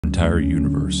entire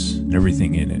universe and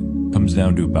everything in it comes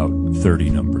down to about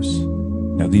 30 numbers.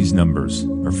 Now these numbers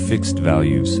are fixed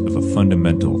values of a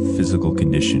fundamental physical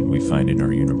condition we find in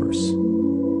our universe.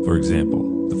 For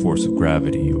example, the force of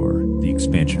gravity or the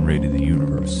expansion rate of the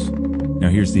universe. Now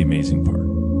here's the amazing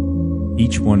part.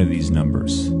 Each one of these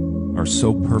numbers are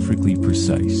so perfectly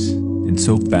precise and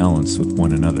so balanced with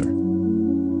one another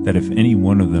that if any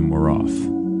one of them were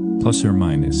off, plus or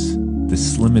minus the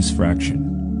slimmest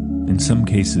fraction, in some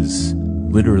cases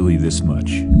literally this much,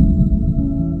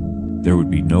 there would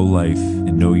be no life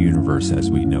and no universe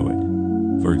as we know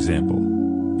it. For example,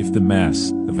 if the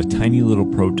mass of a tiny little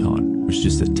proton was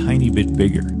just a tiny bit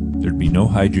bigger, there'd be no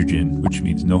hydrogen, which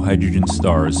means no hydrogen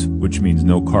stars, which means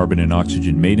no carbon and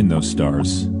oxygen made in those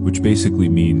stars, which basically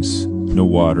means no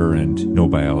water and no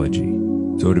biology.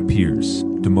 So it appears,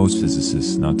 to most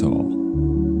physicists, not to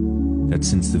all, that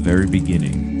since the very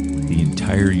beginning, the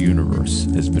entire universe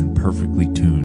has been perfectly tuned